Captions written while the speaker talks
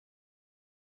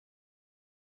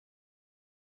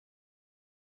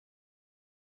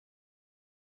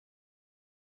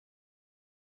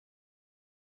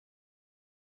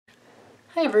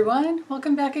Hi everyone,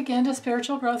 welcome back again to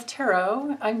Spiritual Growth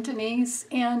Tarot. I'm Denise,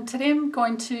 and today I'm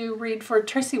going to read for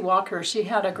Tracy Walker. She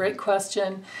had a great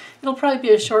question. It'll probably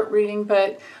be a short reading,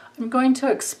 but I'm going to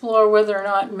explore whether or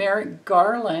not Merrick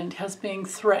Garland has been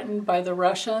threatened by the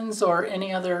Russians or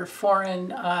any other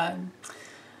foreign,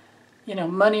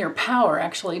 money or power,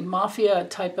 actually, mafia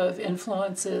type of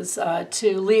influences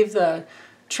to leave the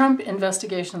Trump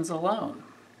investigations alone.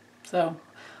 So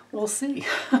we'll see.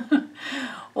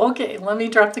 Okay, let me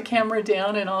drop the camera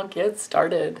down and I'll get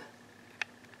started.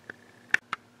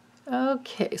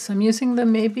 Okay, so I'm using the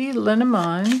Maybe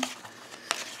Lenormand,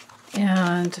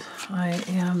 and I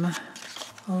am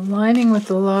aligning with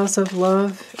the laws of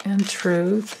love and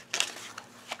truth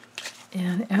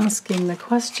and asking the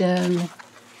question,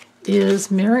 is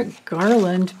Merrick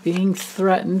Garland being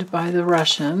threatened by the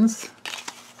Russians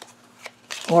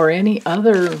or any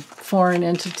other foreign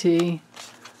entity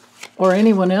or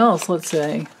anyone else, let's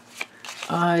say,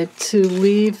 to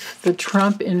leave the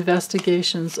Trump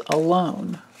investigations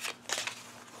alone?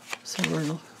 So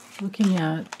we're looking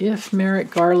at if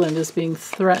Merrick Garland is being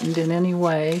threatened in any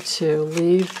way to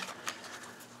leave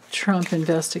Trump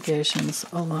investigations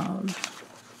alone.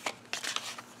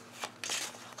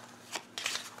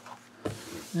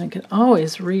 And I can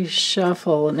always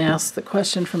reshuffle and ask the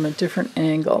question from a different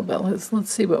angle, but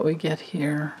let's see what we get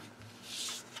here.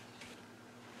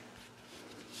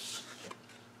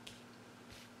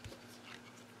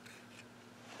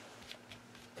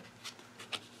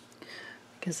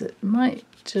 Because it might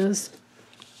just,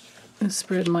 the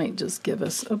spread might just give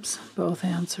us, both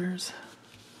answers.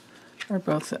 Or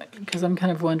both, because I'm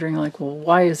kind of wondering, like, well,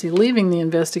 why is he leaving the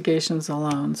investigations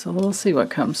alone? So we'll see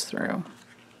what comes through.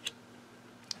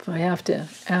 If I have to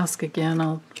ask again,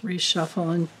 I'll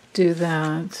reshuffle and do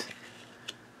that.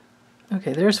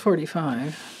 Okay, there's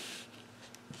 45.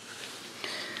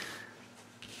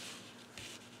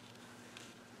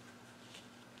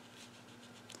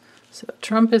 So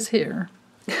Trump is here.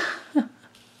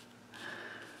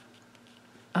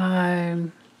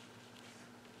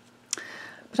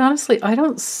 But honestly, I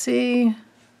don't see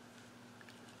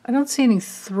any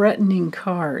threatening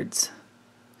cards.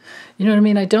 You know what I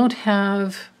mean? I'm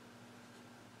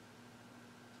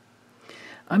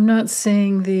not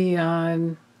seeing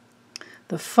the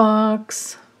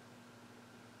fox.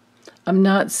 I'm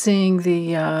not seeing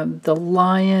the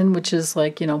lion, which is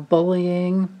like,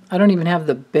 bullying. I don't even have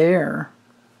the bear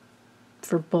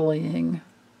for bullying.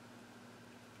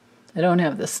 I don't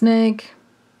have the snake.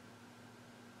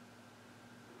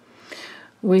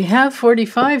 We have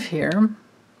 45 here.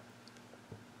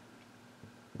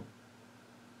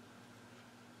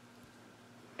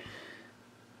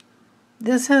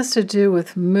 This has to do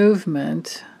with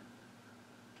movement.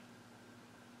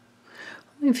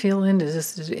 Let me feel into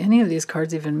this. Do any of these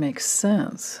cards even make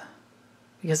sense?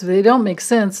 Because if they don't make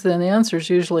sense, then the answer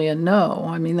is usually a no.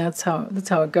 I mean, that's how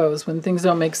it goes. When things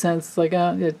don't make sense, it's like,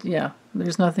 yeah,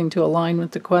 there's nothing to align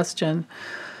with the question.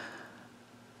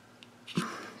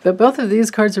 But both of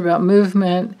these cards are about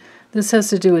movement. This has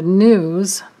to do with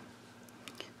news,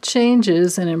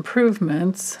 changes and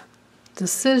improvements,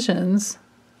 decisions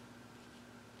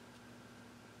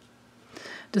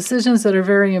that are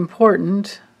very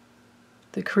important,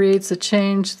 that creates a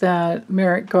change that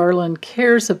Merrick Garland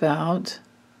cares about.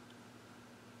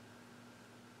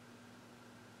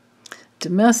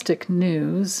 Domestic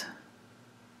news.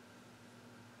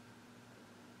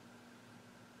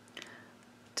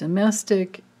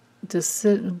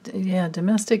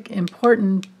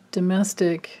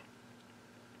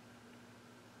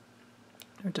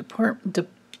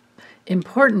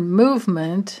 Important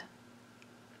movement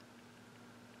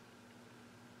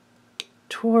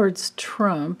towards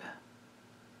Trump.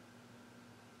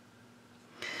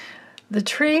 The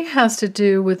tree has to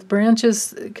do with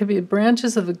branches. It could be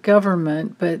branches of the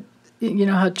government, but you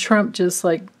know how Trump just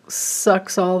like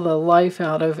sucks all the life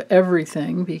out of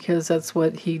everything because that's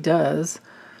what he does.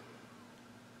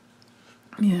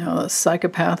 You know, a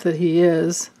psychopath that he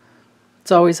is.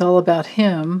 It's always all about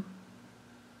him.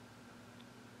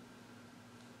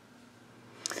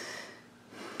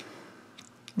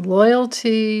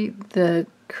 Loyalty that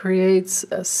creates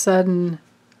a sudden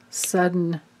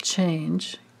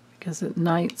change, because it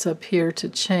knight's up here to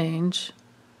change.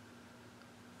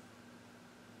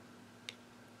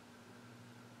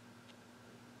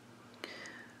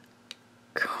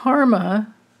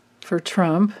 Karma for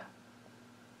Trump.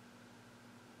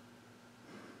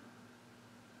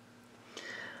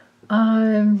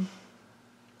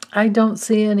 I don't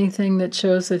see anything that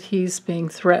shows that he's being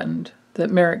threatened, that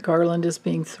Merrick Garland is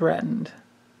being threatened.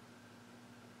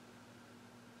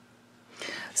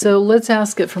 So let's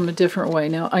ask it from a different way.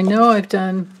 Now, I know I've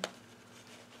done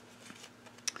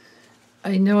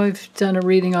a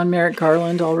reading on Merrick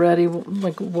Garland already,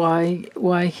 like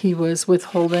why he was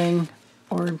withholding,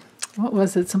 or what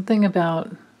was it? Something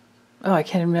about, oh, I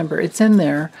can't remember. It's in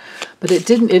there, but it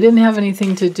didn't have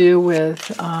anything to do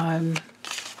with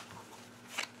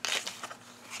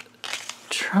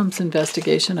Trump's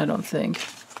investigation, I don't think.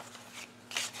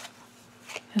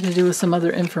 It had to do with some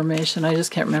other information. I just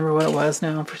can't remember what it was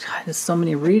now. God, there's so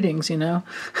many readings, you know.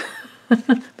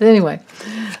 But anyway,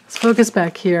 let's focus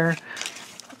back here.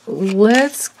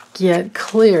 Let's get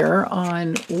clear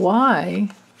on why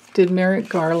did Merrick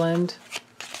Garland,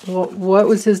 what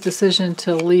was his decision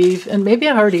to leave? And maybe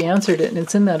I already answered it, and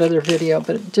it's in that other video,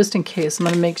 but just in case, I'm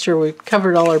going to make sure we've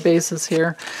covered all our bases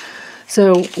here.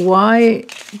 So why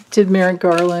did Merrick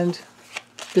Garland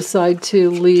decide to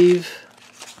leave,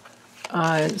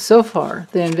 so far,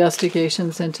 the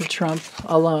investigations into Trump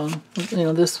alone? You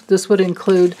know, this would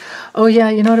include, oh yeah,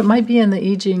 you know what, it might be in the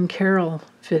E. Jean Carroll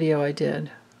video I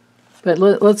did. But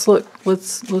let's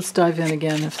dive in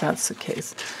again if that's the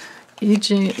case.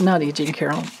 Not E. Jean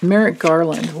Carroll, Merrick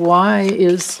Garland. Why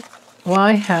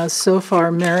has so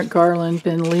far Merrick Garland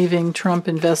been leaving Trump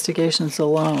investigations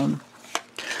alone?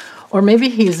 Or maybe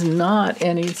he's not,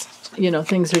 and he's, you know,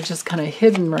 things are just kind of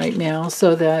hidden right now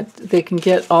so that they can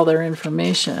get all their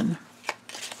information.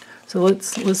 So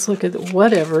let's look at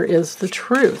whatever is the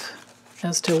truth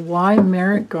as to why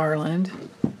Merrick Garland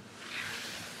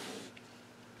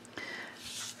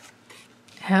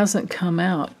hasn't come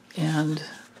out and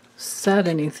said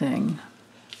anything.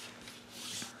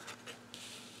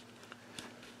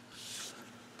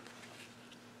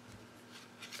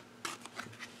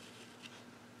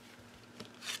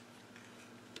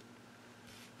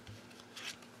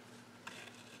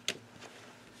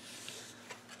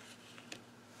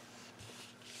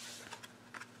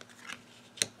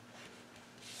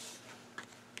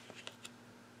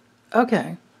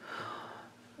 Okay.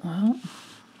 Well,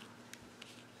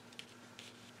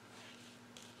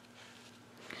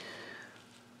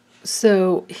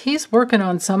 so he's working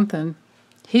on something.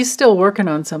 He's still working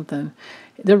on something.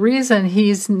 The reason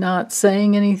he's not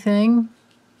saying anything,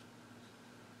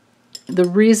 the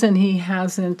reason he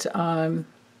hasn't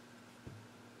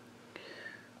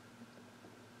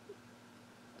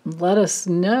let us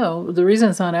know, the reason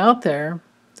it's not out there,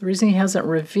 the reason he hasn't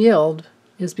revealed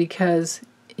is because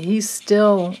he's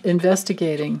still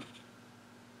investigating.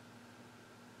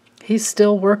 He's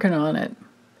still working on it.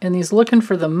 And he's looking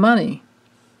for the money.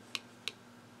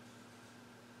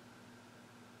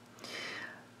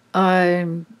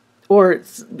 Or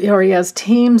he has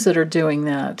teams that are doing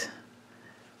that.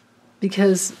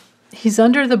 Because he's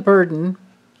under the burden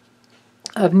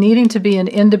of needing to be an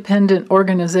independent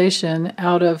organization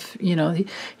out of, you know,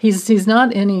 he's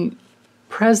not any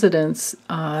president's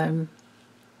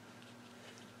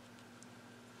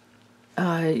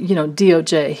you know,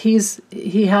 DOJ.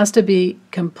 He has to be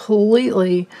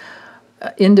completely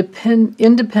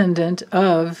independent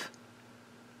of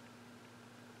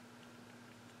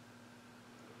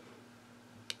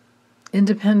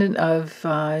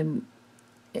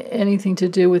anything to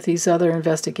do with these other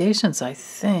investigations, I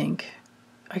think.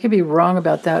 I could be wrong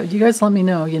about that. You guys let me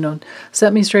know, you know,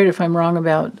 set me straight if I'm wrong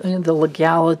about the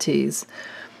legalities.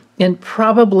 And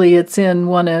probably it's in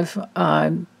one of,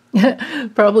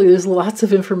 probably there's lots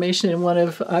of information in one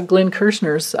of Glenn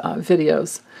Kirshner's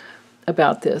videos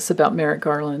about this, about Merrick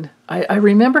Garland. I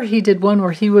remember he did one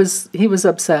where he was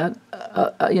upset,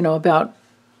 you know, about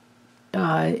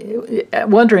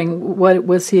wondering what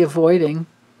was he avoiding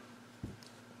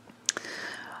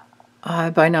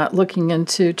by not looking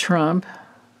into Trump.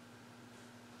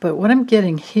 But what I'm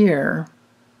getting here,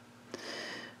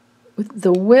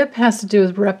 the whip has to do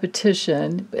with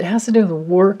repetition. It has to do with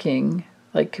working,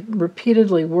 like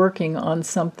repeatedly working on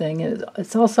something.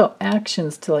 It's also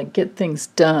actions to like get things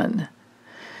done.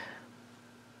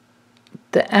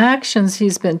 The actions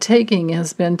he's been taking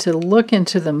has been to look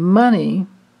into the money.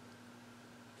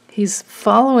 He's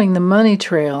following the money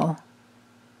trail.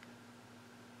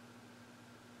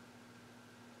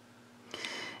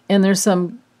 And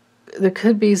there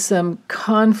could be some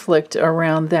conflict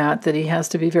around that he has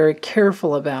to be very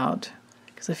careful about.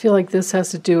 Because I feel like this has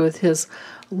to do with his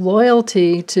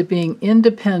loyalty to being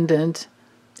independent,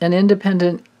 an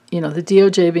independent, you know, the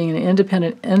DOJ being an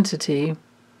independent entity.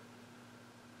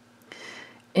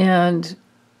 And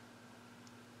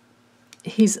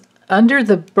he's under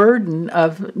the burden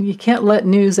of, you can't let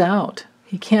news out.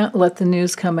 He can't let the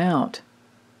news come out.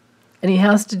 And he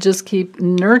has to just keep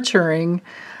nurturing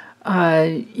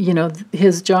you know,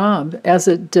 his job as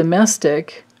a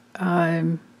domestic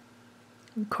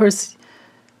Of course,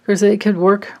 they could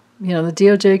work, the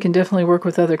DOJ can definitely work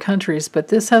with other countries, but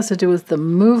this has to do with the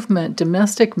movement,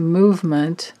 domestic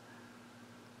movement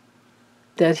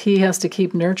that he has to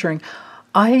keep nurturing.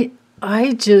 I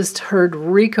just heard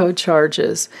RICO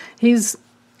charges. He's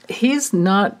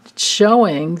not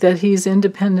showing that he's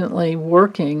independently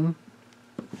working.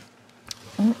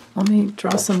 Oh, let me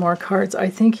draw some more cards. I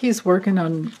think he's working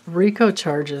on RICO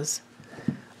charges.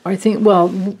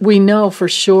 We know for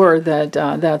sure that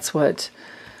that's what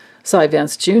Cy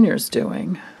Vance Jr. is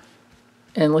doing.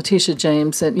 And Letitia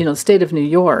James, and the state of New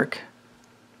York.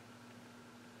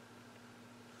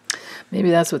 Maybe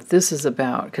that's what this is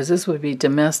about, because this would be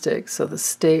domestic. So the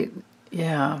state,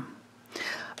 yeah.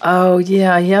 Oh,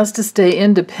 yeah, he has to stay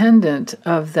independent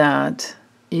of that,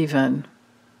 even.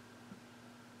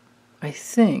 I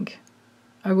think.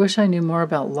 I wish I knew more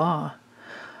about law.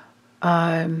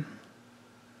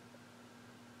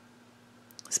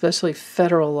 Especially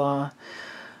federal law.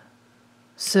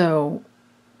 So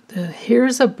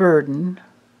here's a burden.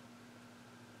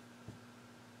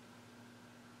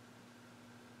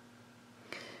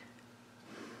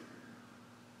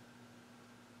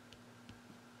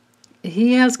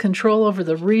 He has control over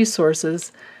the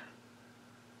resources.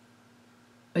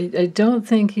 I don't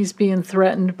think he's being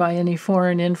threatened by any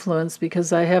foreign influence,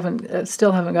 because I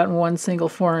still haven't gotten one single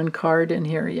foreign card in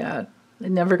here yet. I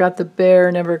never got the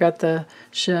bear, never got the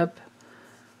ship.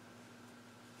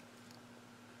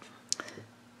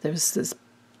 There's this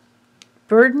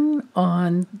burden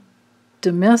on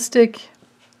domestic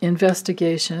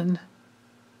investigation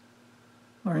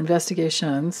or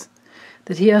investigations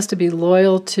that he has to be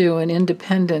loyal to and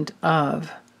independent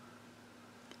of.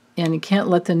 And he can't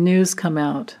let the news come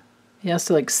out. He has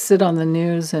to sit on the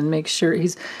news and make sure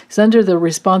he's under the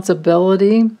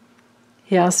responsibility.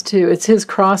 He has to, it's his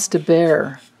cross to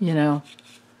bear,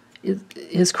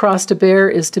 His cross to bear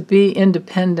is to be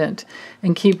independent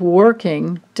and keep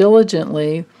working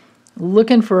diligently,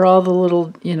 looking for all the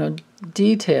little,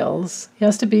 details. He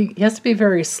has to be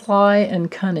very sly and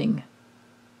cunning.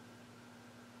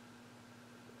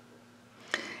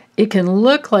 It can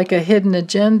look like a hidden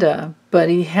agenda, but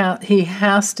he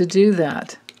has to do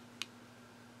that.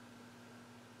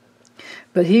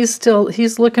 But he's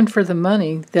looking for the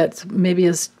money that maybe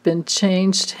has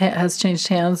changed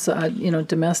hands,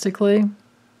 domestically.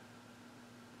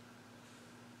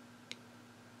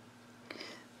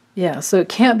 Yeah, so it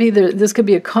can't be this could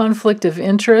be a conflict of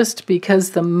interest,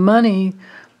 because the money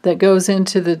that goes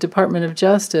into the Department of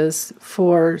Justice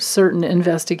for certain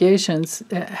investigations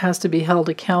has to be held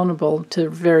accountable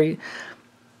to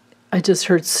I just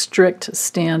heard strict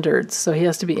standards, so he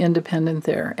has to be independent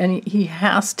there. And he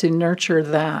has to nurture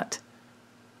that.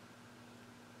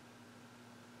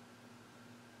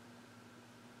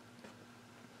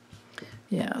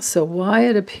 Yeah, so why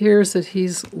it appears that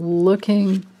he's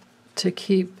looking to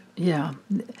keep,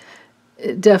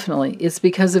 definitely, it's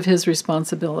because of his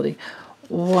responsibility.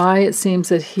 Why it seems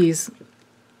that he's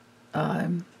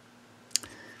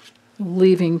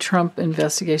leaving Trump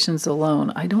investigations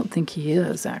alone. I don't think he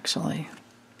is, actually.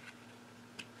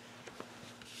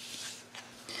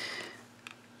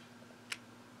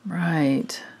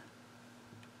 Right.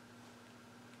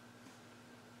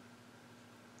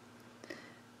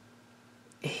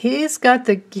 He has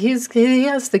the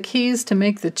keys to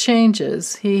make the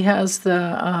changes. He has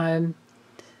the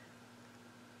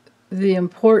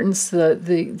importance,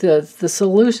 the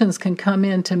solutions can come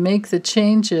in to make the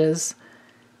changes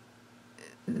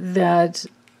that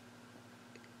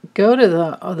go to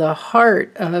the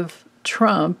heart of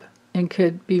Trump and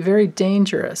could be very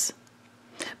dangerous.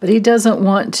 But he doesn't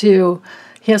want to,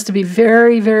 he has to be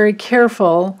very, very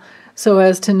careful so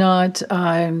as to not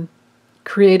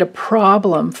create a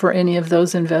problem for any of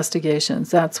those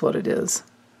investigations. That's what it is.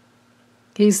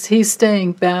 He's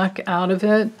staying back out of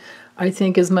it, I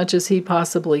think, as much as he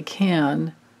possibly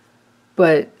can,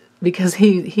 but because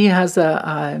he has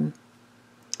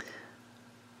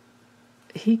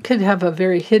he could have a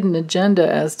very hidden agenda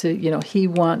as to, he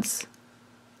wants,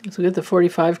 so we get the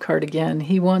 45 card again,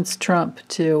 he wants Trump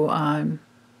to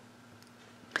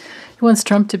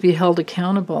be held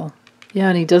accountable. Yeah,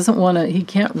 and he doesn't want to, he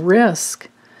can't risk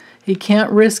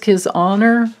his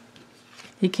honor.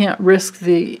 He can't risk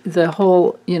the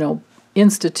whole,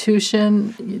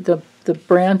 institution, the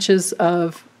branches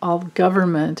of all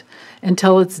government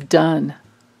until it's done.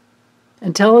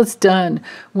 Until it's done.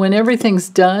 When everything's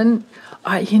done,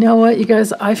 you know what, you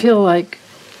guys, I feel like,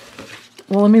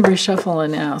 well, let me reshuffle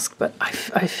and ask, but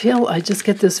I just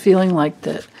get this feeling like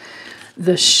that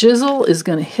the shizzle is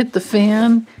going to hit the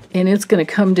fan, and it's going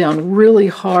to come down really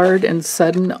hard and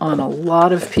sudden on a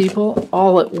lot of people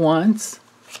all at once.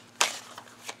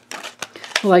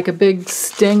 like a big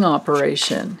sting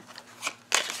operation.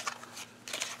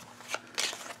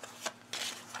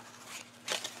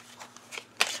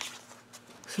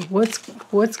 So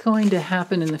what's going to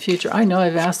happen in the future? I know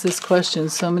I've asked this question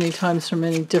so many times from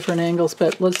many different angles,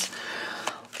 but let's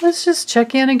just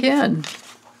check in again.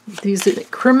 These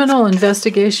criminal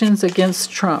investigations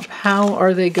against Trump, how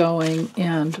are they going,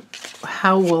 and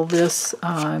how will this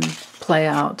play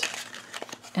out,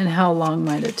 and how long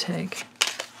might it take?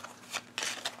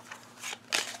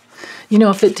 You know,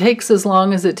 if it takes as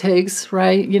long as it takes,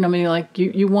 right? You know, I mean, like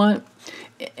you want,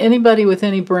 anybody with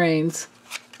any brains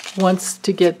wants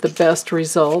to get the best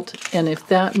result, and if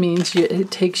that means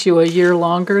it takes you a year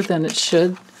longer than it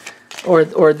should,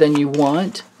 or than you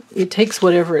want, it takes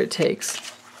whatever it takes.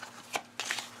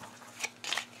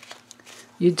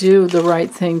 You do the right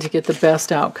thing to get the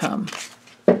best outcome.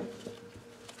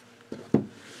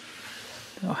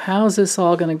 So how's this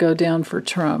all going to go down for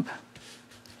Trump?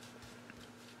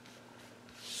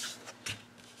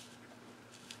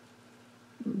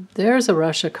 There's a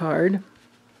Russia card.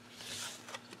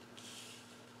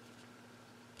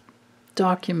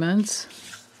 Documents,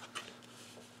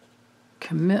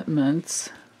 commitments,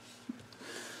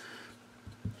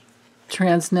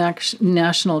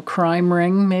 transnational crime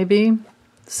ring, maybe,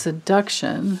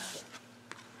 seduction,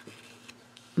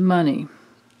 money.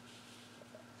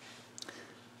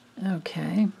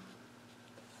 Okay.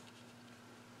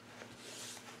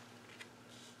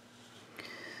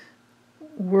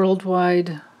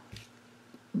 Worldwide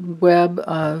web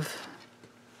of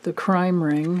the crime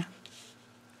ring.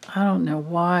 I don't know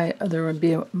why there would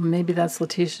be, maybe that's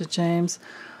Letitia James.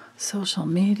 Social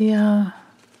media,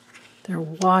 they're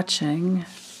watching,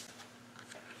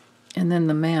 and then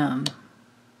the man.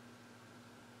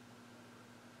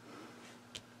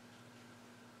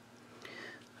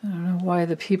 I don't know why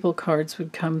the people cards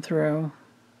would come through.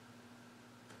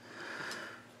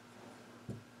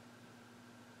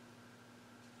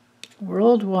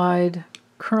 Worldwide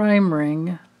crime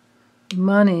ring,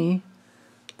 money,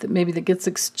 that gets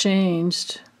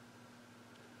exchanged,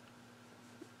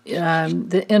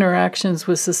 the interactions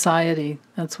with society,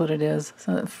 that's what it is.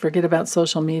 So forget about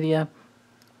social media.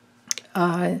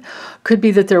 Could be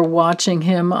that they're watching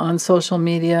him on social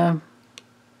media,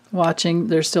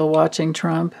 they're still watching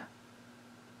Trump.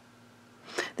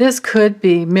 This could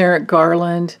be Merrick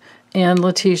Garland and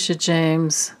Letitia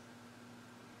James,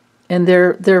 and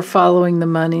they're following the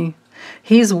money.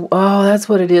 That's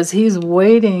what it is. He's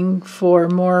waiting for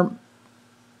more,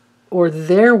 or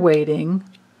they're waiting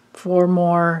for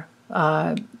more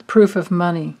proof of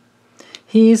money.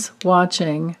 He's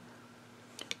watching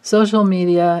social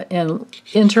media and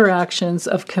interactions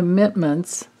of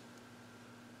commitments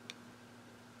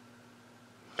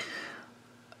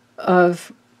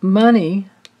of money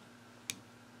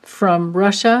from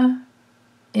Russia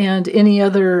and any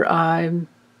other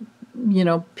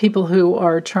people who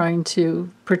are trying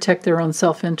to protect their own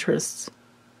self-interests.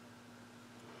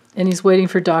 And he's waiting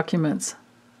for documents.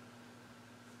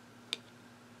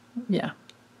 Yeah.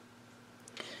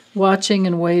 Watching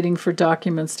and waiting for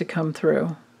documents to come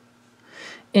through.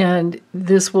 And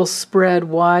this will spread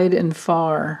wide and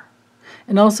far.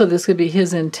 And also this could be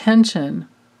his intention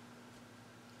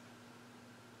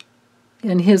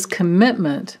and his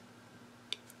commitment.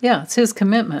 Yeah, it's his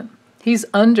commitment. He's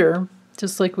under,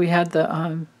 just like we had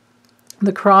the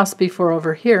cross before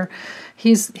over here,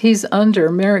 he's under,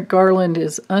 Merrick Garland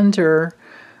is under,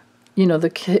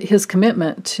 his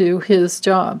commitment to his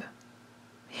job.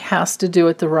 He has to do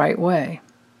it the right way.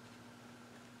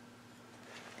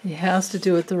 He has to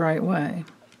do it the right way.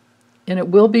 And it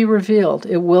will be revealed.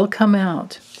 It will come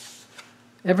out.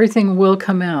 Everything will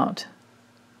come out.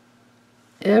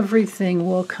 Everything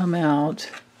will come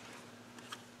out.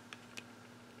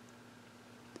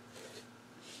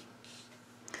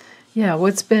 Yeah,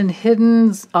 what's been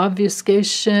hidden,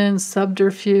 obfuscation,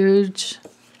 subterfuge.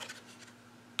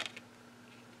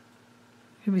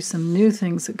 Could be some new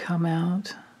things that come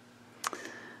out.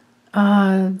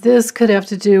 This could have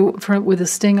to do with a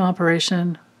sting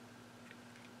operation.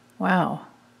 Wow.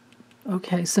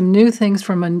 Okay, some new things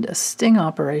from a sting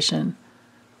operation.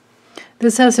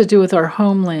 This has to do with our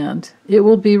homeland. It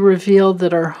will be revealed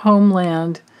that our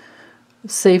homeland,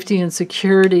 safety and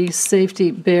security, safety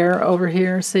bear over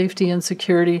here, safety and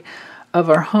security of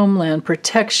our homeland,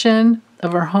 protection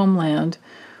of our homeland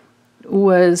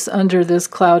was under this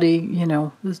cloudy,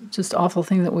 this just awful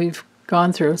thing that we've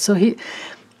gone through. So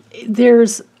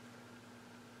there's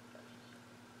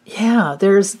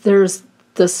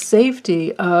the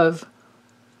safety of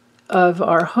of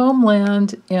our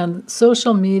homeland and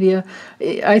social media.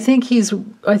 I think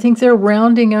they're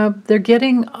rounding up, they're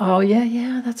getting, oh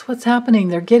yeah, that's what's happening.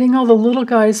 They're getting all the little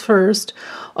guys first,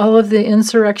 all of the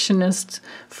insurrectionists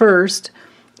first,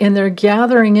 and they're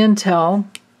gathering intel,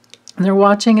 and they're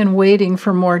watching and waiting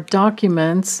for more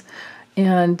documents,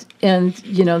 and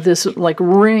you know, this like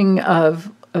ring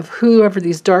of whoever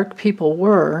these dark people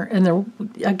were, and they're,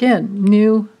 again,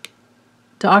 new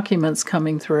documents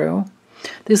coming through.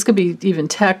 This could be even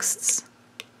texts.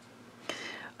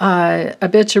 I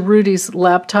bet you Rudy's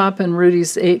laptop and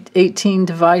Rudy's 18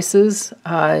 devices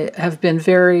have been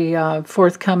very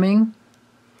forthcoming,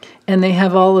 and they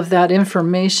have all of that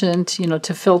information to, you know,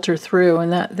 to filter through,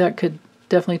 and that could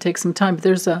definitely take some time. But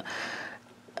there's a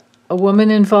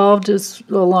woman involved,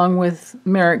 along with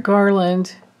Merrick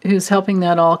Garland, who's helping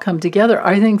that all come together.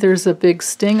 I think there's a big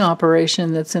sting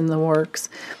operation that's in the works.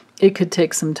 It could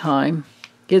take some time.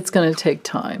 It's going to take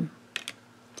time.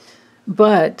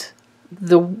 But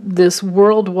this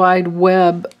worldwide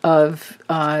web of,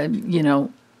 you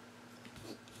know,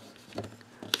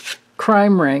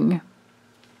 crime ring,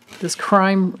 this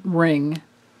crime ring,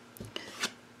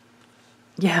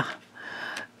 yeah,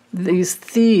 these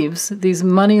thieves, these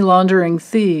money laundering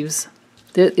thieves,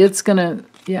 it's going to,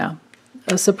 yeah,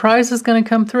 a surprise is going to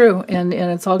come through, and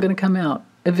it's all going to come out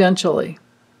eventually.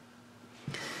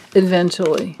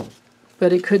 Eventually.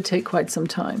 But it could take quite some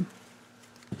time.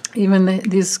 Even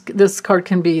this card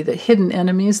can be the hidden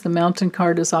enemies. The mountain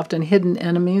card is often hidden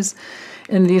enemies.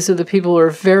 And these are the people who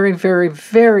are very, very,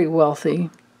 very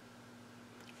wealthy.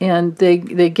 And they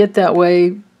get that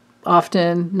way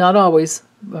often, not always,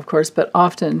 of course, but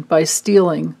often by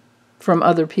stealing from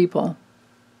other people.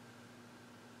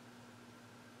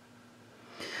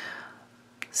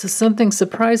 So something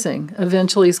surprising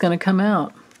eventually is going to come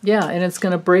out. Yeah, and it's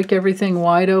going to break everything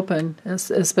wide open,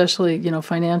 especially, you know,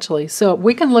 financially. So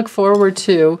we can look forward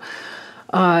to,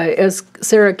 as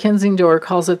Sarah Kensingdor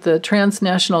calls it, the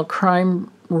transnational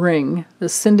crime ring, the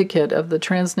syndicate of the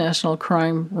transnational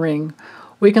crime ring.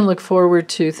 We can look forward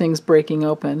to things breaking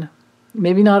open.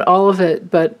 Maybe not all of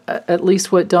it, but at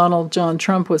least what Donald John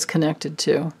Trump was connected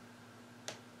to.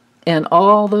 And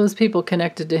all those people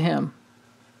connected to him.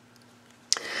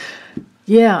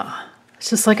 Yeah. It's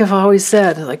just like I've always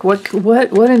said, like what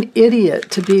an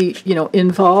idiot to be, you know,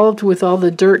 involved with all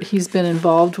the dirt he's been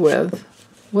involved with.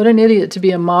 What an idiot to be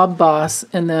a mob boss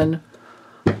and then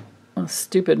a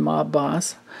stupid mob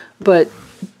boss, but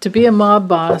to be a mob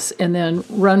boss and then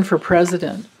run for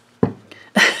president,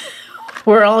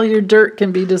 where all your dirt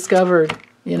can be discovered,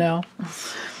 you know.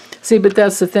 See, but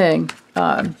that's the thing.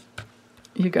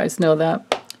 You guys know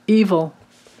that evil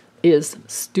is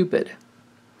stupid.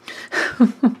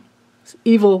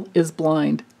 Evil is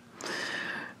blind.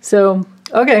 So,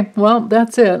 okay, well,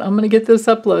 that's it. I'm going to get this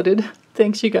uploaded.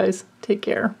 Thanks, you guys. Take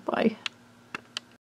care. Bye.